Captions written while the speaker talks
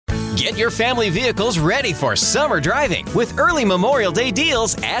Get your family vehicles ready for summer driving with early Memorial Day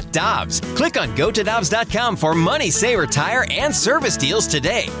deals at Dobbs. Click on GoToDobbs.com for money saver tire and service deals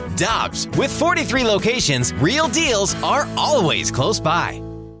today. Dobbs, with 43 locations, real deals are always close by.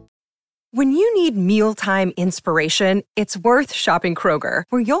 When you need mealtime inspiration, it's worth shopping Kroger,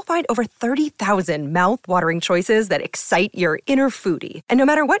 where you'll find over 30,000 mouth-watering choices that excite your inner foodie. And no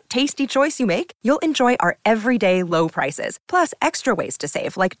matter what tasty choice you make, you'll enjoy our everyday low prices, plus extra ways to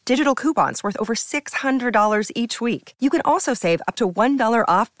save, like digital coupons worth over $600 each week. You can also save up to $1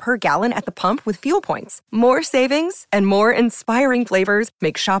 off per gallon at the pump with fuel points. More savings and more inspiring flavors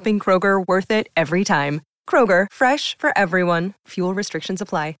make shopping Kroger worth it every time. Kroger, fresh for everyone. Fuel restrictions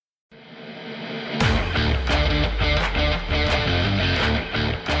apply.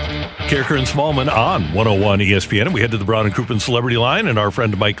 Kerker and Smallman on 101 ESPN. And we head to the Brown and Crouppen Celebrity Line, and our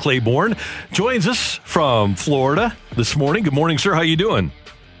friend Mike Claiborne joins us from Florida this morning. Good morning, sir. How you doing?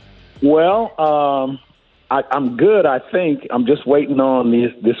 Well, I'm good, I think. I'm just waiting on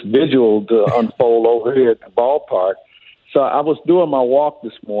this visual to unfold over here at the ballpark. So I was doing my walk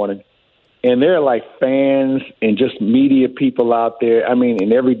this morning, and there are like fans and just media people out there. I mean,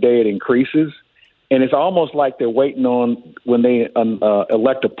 and every day it increases. And it's almost like they're waiting on when they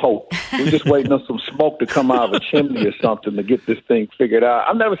elect a pope. We're just waiting on some smoke to come out of a chimney or something to get this thing figured out.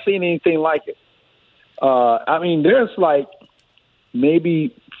 I've never seen anything like it. I mean, there's like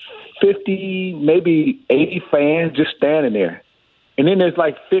maybe 50, maybe 80 fans just standing there. And then there's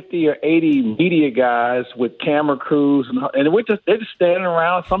like 50 or 80 media guys with camera crews. And they're just standing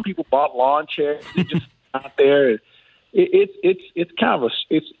around. Some people bought lawn chairs. They're just out there. It's kind of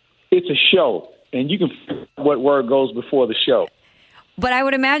it's a show. And you can figure out what word goes before the show. But I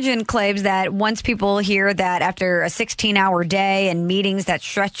would imagine, Claves, that once people hear that after a 16-hour day and meetings that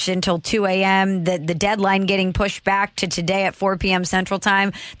stretched until 2 a.m., the deadline getting pushed back to today at 4 p.m. Central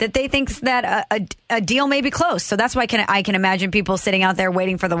Time, that they think that a deal may be close. So that's why I can imagine people sitting out there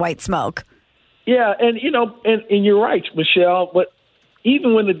waiting for the white smoke. Yeah, and and you're right, Michelle, but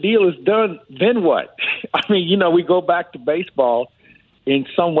even when the deal is done, then what? I mean, we go back to baseball in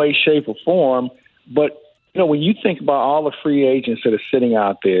some way, shape, or form. But, when you think about all the free agents that are sitting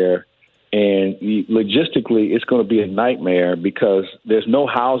out there, and logistically it's going to be a nightmare because there's no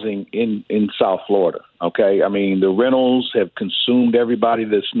housing in South Florida, okay? I mean, the rentals have consumed everybody.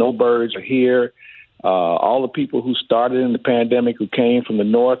 The snowbirds are here. All the people who started in the pandemic who came from the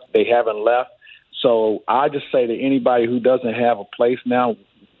north, they haven't left. So I just say to anybody who doesn't have a place now,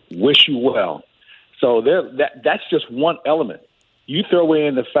 wish you well. So that's just one element. You throw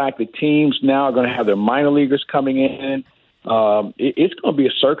in the fact that teams now are going to have their minor leaguers coming in. It's going to be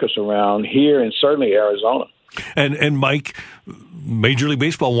a circus around here and certainly Arizona. And Mike, Major League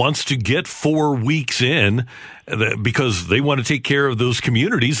Baseball wants to get 4 weeks in because they want to take care of those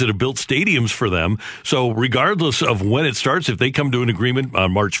communities that have built stadiums for them. So regardless of when it starts, if they come to an agreement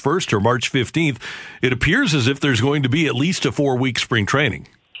on March 1st or March 15th, it appears as if there's going to be at least a 4-week spring training.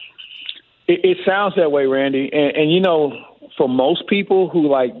 It sounds that way, Randy. And for most people who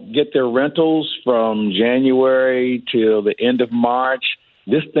get their rentals from January till the end of March,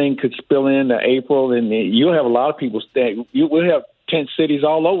 this thing could spill into April, and you'll have a lot of people staying. We'll have tent cities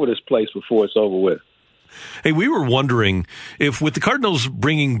all over this place before it's over with. Hey, we were wondering if with the Cardinals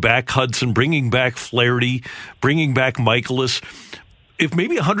bringing back Hudson, bringing back Flaherty, bringing back Michaelis, if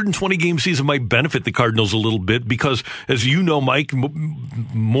maybe a 120-game season might benefit the Cardinals a little bit because, as you know, Mike,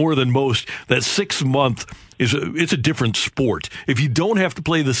 more than most, that 6th month it's a different sport. If you don't have to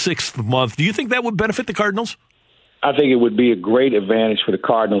play the 6th month, do you think that would benefit the Cardinals? I think it would be a great advantage for the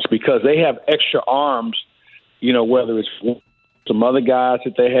Cardinals because they have extra arms, whether it's some other guys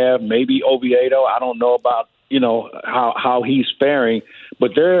that they have, maybe Oviedo. I don't know about, how he's faring,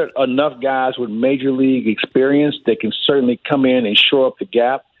 but there are enough guys with major league experience that can certainly come in and shore up the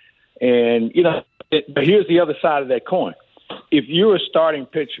gap. And, but here's the other side of that coin. If you're a starting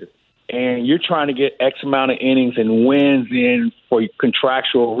pitcher and you're trying to get X amount of innings and wins in for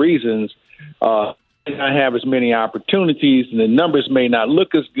contractual reasons, you may not have as many opportunities and the numbers may not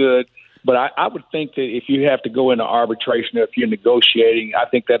look as good. But I would think that if you have to go into arbitration or if you're negotiating, I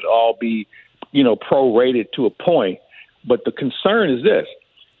think that'll all be, prorated to a point. But the concern is this.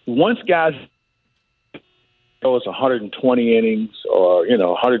 Once guys go it's 120 innings or,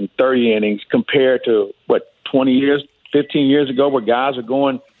 130 innings compared to, 20 years, 15 years ago where guys are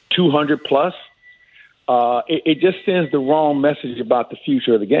going 200 plus, it just sends the wrong message about the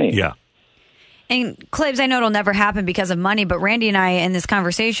future of the game. Yeah. And Claves, I know it'll never happen because of money, but Randy and I in this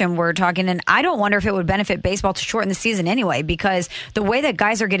conversation were talking, and I don't wonder if it would benefit baseball to shorten the season anyway, because the way that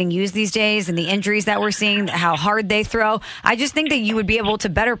guys are getting used these days and the injuries that we're seeing, how hard they throw, I just think that you would be able to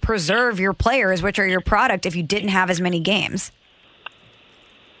better preserve your players, which are your product, if you didn't have as many games.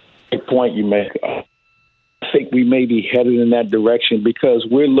 Good point you make. I think we may be headed in that direction because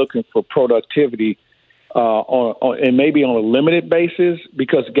we're looking for productivity and maybe on a limited basis,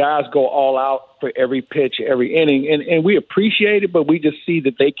 because guys go all out for every pitch, every inning, and we appreciate it, but we just see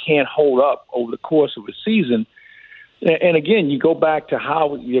that they can't hold up over the course of a season. And again, you go back to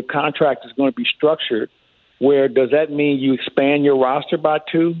how your contract is going to be structured, where does that mean you expand your roster by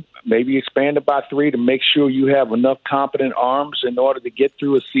 2, maybe expand it by 3 to make sure you have enough competent arms in order to get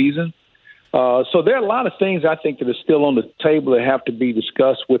through a season? So there are a lot of things I think that are still on the table that have to be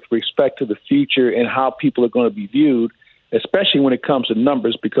discussed with respect to the future and how people are going to be viewed, especially when it comes to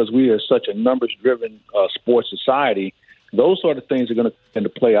numbers, because we are such a numbers-driven sports society. Those sort of things are going to come into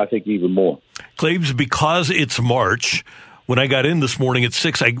play, I think, even more. Claves, because it's March, when I got in this morning at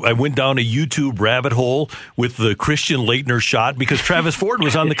 6, I went down a YouTube rabbit hole with the Christian Laettner shot because Travis Ford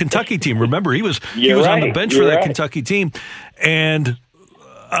was on the Kentucky team. Remember, he was on the bench for that Kentucky team. And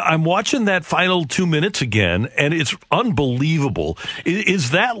I'm watching that final 2 minutes again, and it's unbelievable.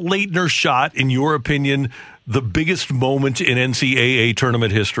 Is that Laettner shot, in your opinion, the biggest moment in NCAA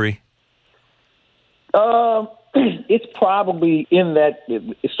tournament history? It's probably in that.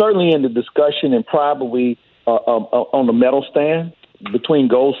 It's certainly in the discussion, and probably on the medal stand between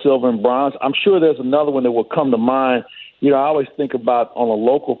gold, silver, and bronze. I'm sure there's another one that will come to mind. I always think about on a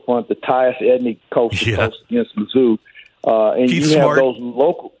local front the Tyus Edney coast against Mizzou. And Keith you have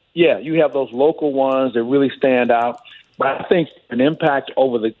Smart. you have those local ones that really stand out. But I think an impact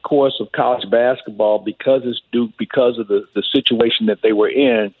over the course of college basketball, because it's Duke, because of the situation that they were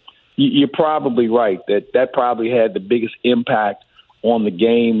in, you're probably right that probably had the biggest impact on the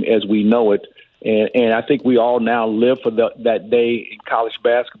game as we know it. And I think we all now live for that day in college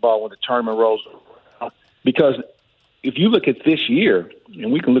basketball when the tournament rolls around. Because if you look at this year,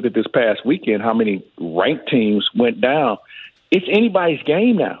 and we can look at this past weekend, how many ranked teams went down, it's anybody's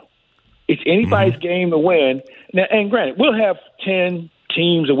game now. It's anybody's game to win. Now, and granted, we'll have 10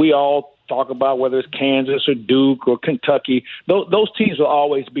 teams that we all talk about, whether it's Kansas or Duke or Kentucky. Those teams will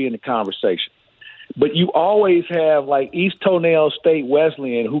always be in the conversation. But you always have like East Toenail State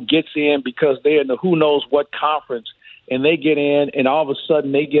Wesleyan, who gets in because they're in the who knows what conference, and they get in, and all of a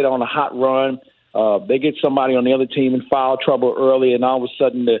sudden they get on a hot run. They get somebody on the other team in foul trouble early, and all of a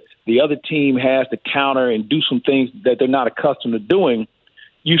sudden the other team has to counter and do some things that they're not accustomed to doing.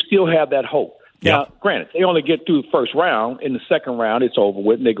 You still have that hope. Yep. Now, granted, they only get through the first round. In the second round, it's over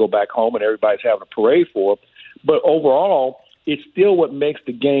with, and they go back home, and everybody's having a parade for them. But overall, it's still what makes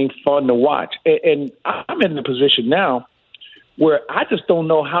the game fun to watch. And I'm in the position now where I just don't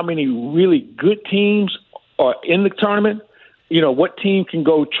know how many really good teams are in the tournament. What team can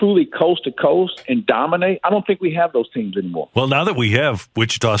go truly coast to coast and dominate? I don't think we have those teams anymore. Well, now that we have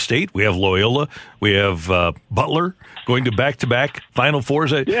Wichita State, we have Loyola, we have Butler going to back-to-back Final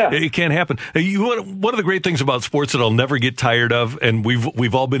Fours. It can't happen. One of the great things about sports that I'll never get tired of, and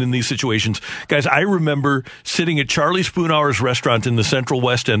we've all been in these situations. Guys, I remember sitting at Charlie Spoonhour's restaurant in the Central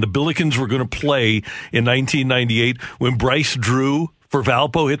West End. The Billikens were going to play in 1998 when Bryce Drew for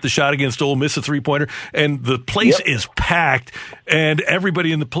Valpo hit the shot against Ole Miss, a three-pointer, and the place is packed, and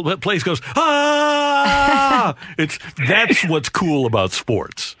everybody in the place goes, ah! That's what's cool about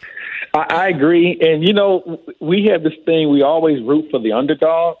sports. I agree. And, we have this thing, we always root for the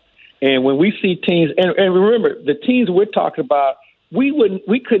underdog. And when we see teams, and remember, the teams we're talking about,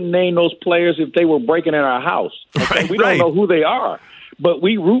 we couldn't name those players if they were breaking in our house. Okay? We don't know who they are. But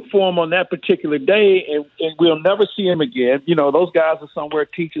we root for them on that particular day, and we'll never see them again. Those guys are somewhere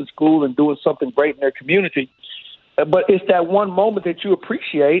teaching school and doing something great in their community. But it's that one moment that you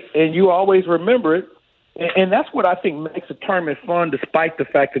appreciate, and you always remember it. And that's what I think makes a tournament fun, despite the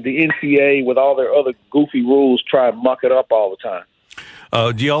fact that the NCAA, with all their other goofy rules, try and muck it up all the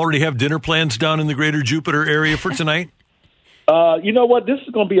time. Do you already have dinner plans down in the greater Jupiter area for tonight? You know what? This is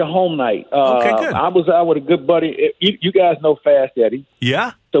going to be a home night. Okay, good. I was out with a good buddy. You guys know Fast Eddie.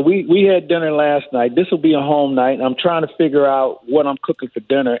 Yeah. So we had dinner last night. This will be a home night. I'm trying to figure out what I'm cooking for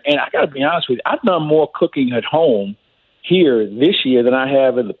dinner. And I got to be honest with you, I've done more cooking at home here this year than I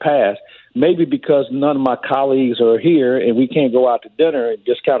have in the past. Maybe because none of my colleagues are here and we can't go out to dinner and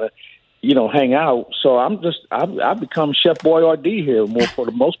just kind of, hang out. So I've become Chef Boyardee here more for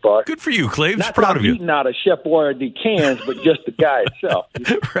the most part. Good for you, Claves. Not Proud of you. Eating out of Chef Boyardee cans, but just the guy itself.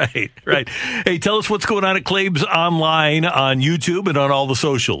 Right. Hey, tell us what's going on at Claves Online on YouTube and on all the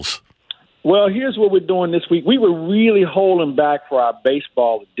socials. Well, here's what we're doing this week. We were really holding back for our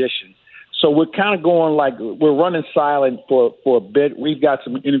baseball edition. So we're kind of going like we're running silent for a bit. We've got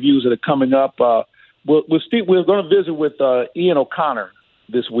some interviews that are coming up. We're going to visit with Ian O'Connor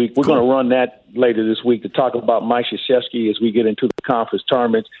this week. We're going to run that later this week to talk about Mike Krzyzewski as we get into the conference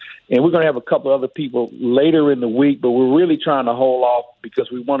tournaments. And we're going to have a couple other people later in the week, but we're really trying to hold off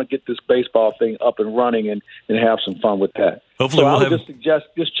because we want to get this baseball thing up and running and have some fun with that. Hopefully I would just suggest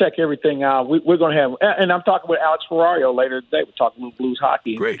just check everything out. We're going to have, and I'm talking with Alex Ferrario later today. We're talking a little Blues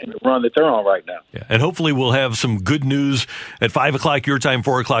hockey and the run that they're on right now. Yeah, and hopefully we'll have some good news at 5 o'clock your time,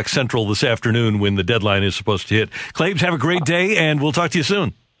 4 o'clock Central this afternoon when the deadline is supposed to hit. Claibs, have a great day, and we'll talk to you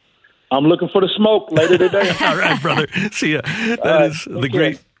soon. I'm looking for the smoke later today. All right, brother. See ya. That is the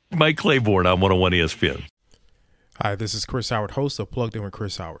great Mike Claiborne on 101 ESPN. Hi, this is Chris Howard, host of Plugged In with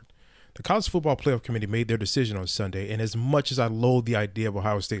Chris Howard. The College Football Playoff Committee made their decision on Sunday, and as much as I loathe the idea of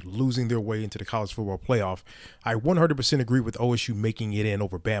Ohio State losing their way into the College Football Playoff, I 100% agree with OSU making it in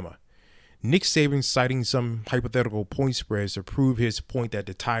over Bama. Nick Saban citing some hypothetical point spreads to prove his point that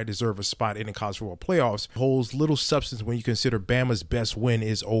the Tide deserve a spot in the College Football Playoffs holds little substance when you consider Bama's best win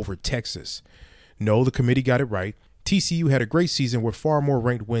is over Texas. No, the committee got it right. TCU had a great season with far more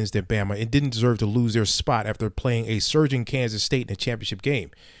ranked wins than Bama and didn't deserve to lose their spot after playing a surging Kansas State in a championship game.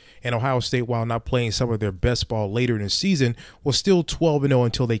 And Ohio State, while not playing some of their best ball later in the season, was still 12-0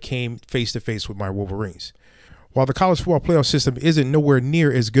 until they came face-to-face with my Wolverines. While the college football playoff system isn't nowhere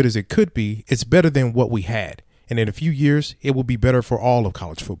near as good as it could be, it's better than what we had. And in a few years, it will be better for all of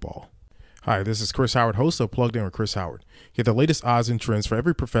college football. Hi, this is Chris Howard, host of Plugged In with Chris Howard. Get the latest odds and trends for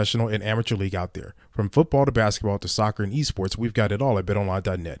every professional and amateur league out there. From football to basketball to soccer and esports, we've got it all at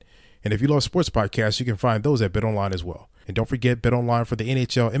betonline.net. And if you love sports podcasts, you can find those at BetOnline as well. And don't forget BetOnline for the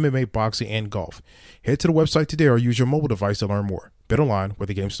NHL, MMA, boxing, and golf. Head to the website today or use your mobile device to learn more. BetOnline, where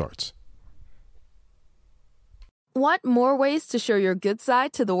the game starts. Want more ways to show your good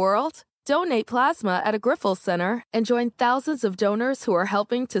side to the world? Donate plasma at a Grifols Center and join thousands of donors who are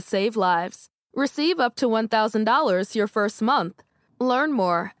helping to save lives. Receive up to $1,000 your first month. Learn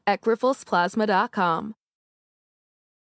more at grifolsplasma.com.